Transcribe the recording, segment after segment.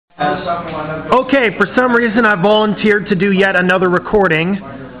Okay, for some reason I volunteered to do yet another recording.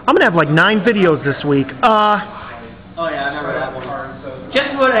 I'm gonna have like 9 videos this week. Oh yeah, I remember that one.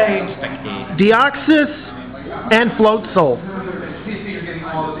 Just what I expected. Deoxys and Float Soul.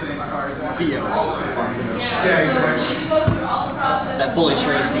 That bully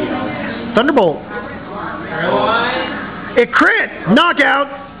trade deal. Thunderbolt. It crit! Knockout!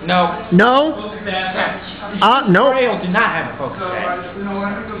 No. No? No. Trail did not have a focus edge.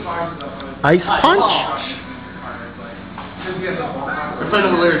 Ice Punch.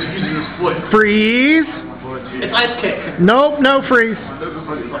 Freeze. It's Ice Kick. Nope, no freeze.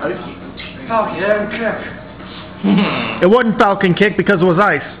 Falcon Kick. It wasn't Falcon Kick because it was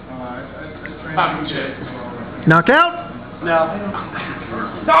ice. Falcon Kick. Knockout? No.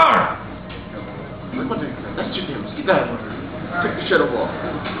 Darn! That's too damn. Keep that. Take the Shadow Ball.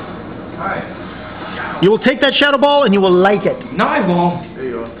 You will take that Shadow Ball and you will like it. No, I won't. There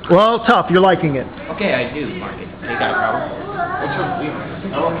you go. Well, tough. You're liking it. Okay, I do, Mark it. Take that problem. What's your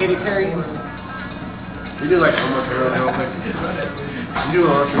Oh, Katy Perry. You do like almost everything real quick. You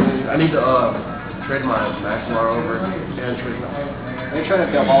do almost. I need to trade my Maximar over and trade my. Are you trying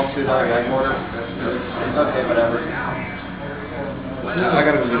to fill all $2 gag order? Okay, whatever. I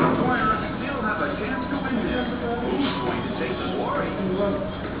gotta go get it.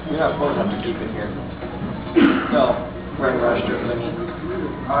 You're not supposed to have to keep it here. No, we're in rush to it, I mean.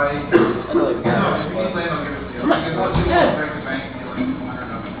 I don't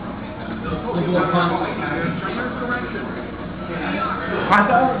even get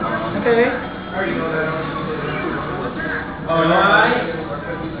Okay. Alright.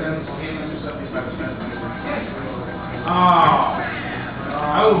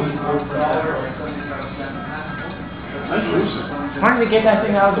 Trying to get that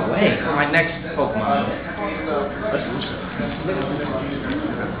thing out of the way for my next Pokemon.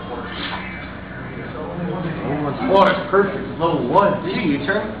 Oh, it's perfect. It's level 1. Did you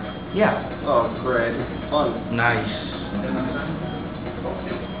U-turn? Yeah. Oh, great. Fun. Nice.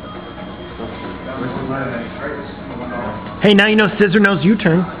 Hey, now you know Scissor knows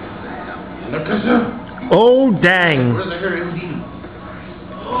U-turn. Oh, dang.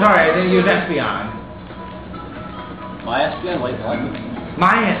 Sorry, I didn't use Espeon. My Espeon? Wait, what?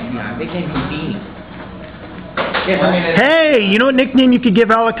 My Espeon. They came from Beanie. Yes, I mean, Hey, you know what nickname you could give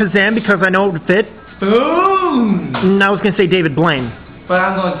Alakazam because I know it would fit? Boom! I was going to say David Blaine. But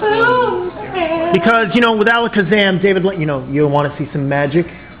I'm going to Because, you know, with Alakazam, David Blaine, you know, you want to see some magic?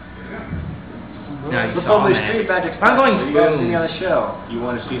 No, you Look saw all these magic. street magic. I'm going You guys spoon. see on the show. You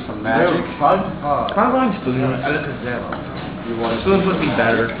want to see some magic? I'm going spoon. You want to Spoons would be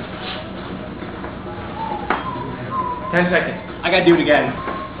better. 10 seconds. I gotta do it again.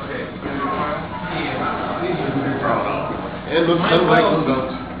 It looks so like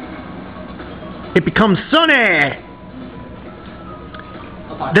goats. It becomes Sunny!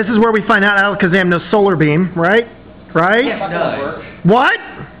 This is where we find out Alakazam knows Solar Beam, right? Right? Yes, it does. What?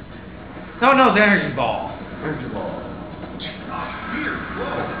 No, the energy ball.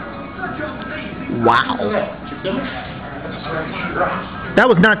 Wow. That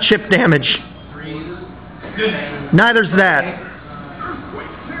was not chip damage. Neither's that.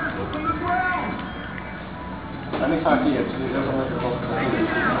 Let me talk to you.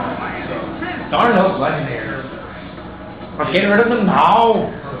 Darn those legendaries. I'm getting rid of them now.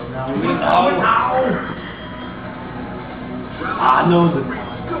 I know the.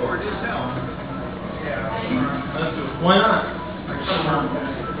 Why not?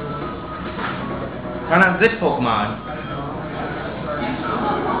 Why not this Pokemon?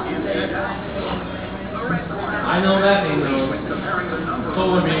 I know that thing though.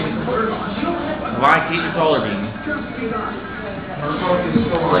 Solar Beam. Why keep the Solar Beam?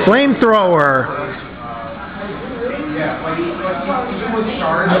 Flamethrower. Yeah, like he was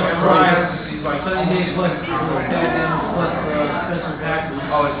charged, he's like 30 days plus special taxes.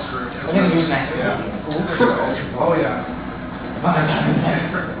 Oh, it's true. I'm gonna use that. Yeah. Oh, yeah.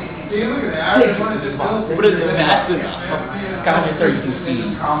 Dude, look at that. I just wanted to build. What is it? Got me 32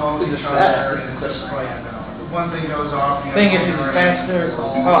 feet. Combo each other, and just like, one thing goes off. Thing is, it's faster.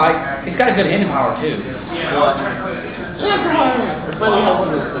 Oh, it's got a good hitting power too. Yeah.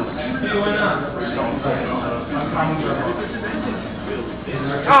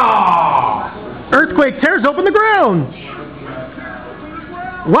 Oh! Earthquake tears open the ground!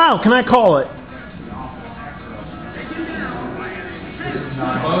 Wow, can I call it?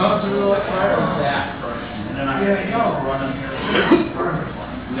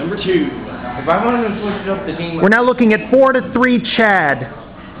 Number 2. If I wanted to switch it up the team, We're now looking at 4-3 Chad.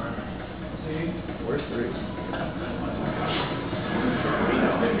 Where's 3?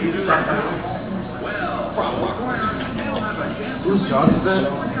 Whose job is that?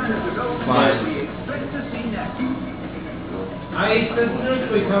 Mine. I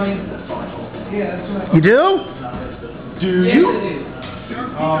specifically coming. Yeah, that's what I. You do? Do Yes, you? it is. Your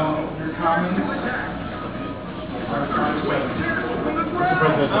comments.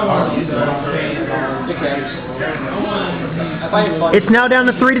 It's now down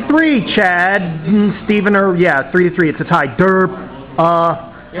to 3-3. Chad, Steven, or yeah, 3-3. It's a tie. Derp.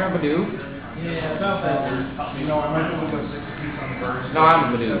 You have a do? Yeah, about that. You know, I might be able to go 6 apiece on the first. No,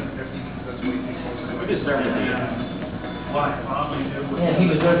 I'm a do. We deserve to be. Yeah, he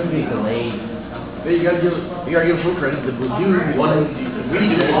deserves to be delayed. Hey, you gotta give full credit. The dude won. We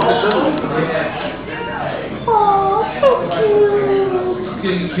did all the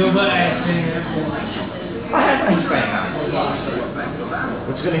Getting killed by accident. I have ice cream.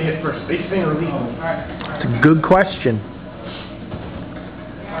 What's gonna hit first? Big thing or lead? It's a good question.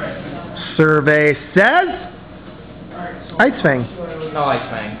 Survey says Ice Fang. No ice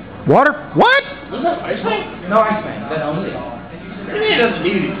cream. Water? What? Ice thing? No ice cream. That's only it. He doesn't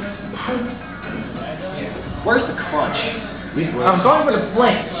need it. Where's the crunch? I'm going for the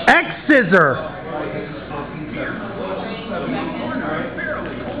flinch. X Scissor.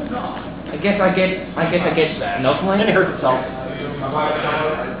 I guess I get no flinch. Then it hurts itself.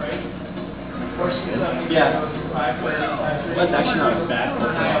 Yeah. That's actually not a bad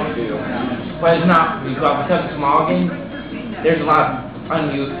thing to do. But it's not, because it's small game, there's a lot of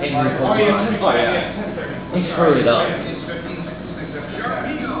unused injury. Oh yeah. He screwed it up.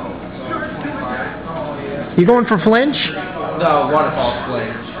 You going for flinch? The waterfall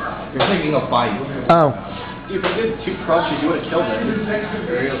flinch. You're thinking of fight. Oh. If you did 2 crunches, you would have killed him.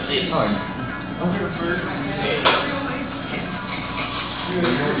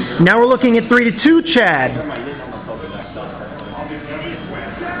 Now we're looking at 3-2, Chad.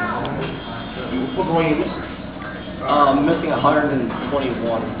 Missing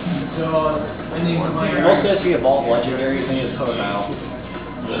 121. Most SP evolved legendaries, I need to put them out.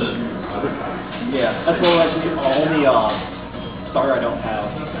 Yeah, that's the only starter I don't have.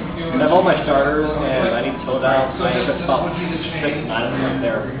 I have all my starters, and I need to put out. I have about 6, 9 of them right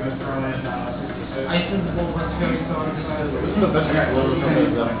there.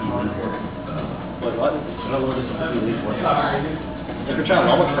 What? If you're trying to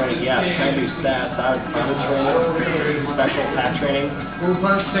level training, yeah, trying to do stats, I would probably training, special attack training.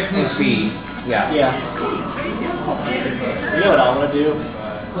 And speed. Yeah. Yeah. You know what I want to do?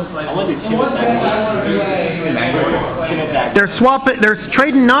 I want to do team attack. They're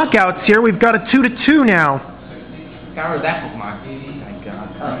trading knockouts here. We've got a 2-2 now. Got rid of that Pokemon. Oh my god.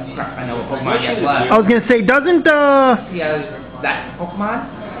 Crap, I know what Pokemon he has left. I was gonna say, doesn't He has that Pokemon?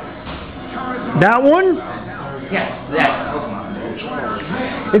 that one? Yes, that Pokemon.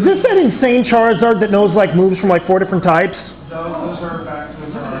 Is this that insane Charizard that knows like moves from like 4 different types?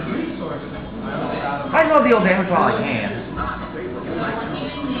 I know the old damage while I can.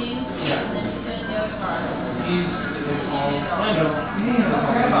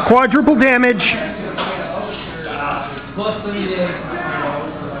 Quadruple damage.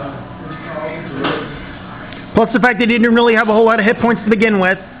 Plus the fact they didn't really have a whole lot of hit points to begin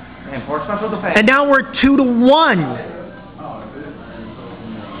with. And now we're 2-1.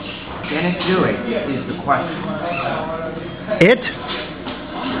 Can it do it, is the question. It?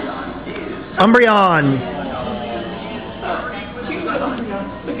 Umbreon.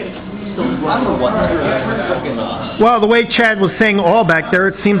 Well, the way Chad was saying all back there,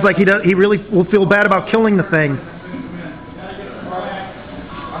 it seems like he really will feel bad about killing the thing.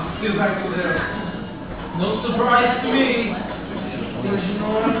 No surprise to me.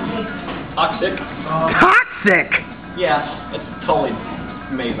 Toxic. Toxic! Yeah, it's totally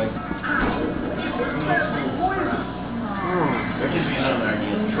amazing. There gives me another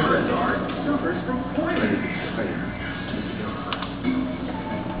idea.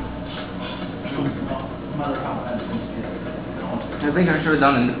 I think I should have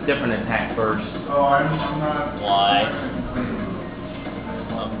done a different attack first. Oh, I'm not. Why?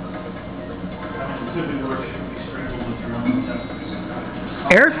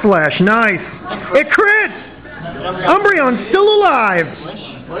 Air Slash, nice. It crits! Umbreon's still alive.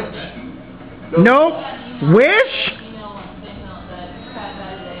 Nope. Wish?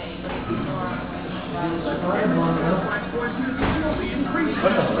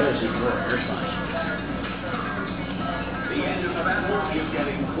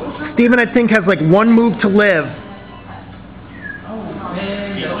 Steven, I think, has like 1 move to live.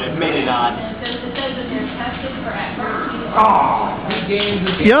 Maybe not.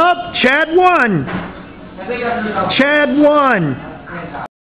 Yup, Chad won. Chad won.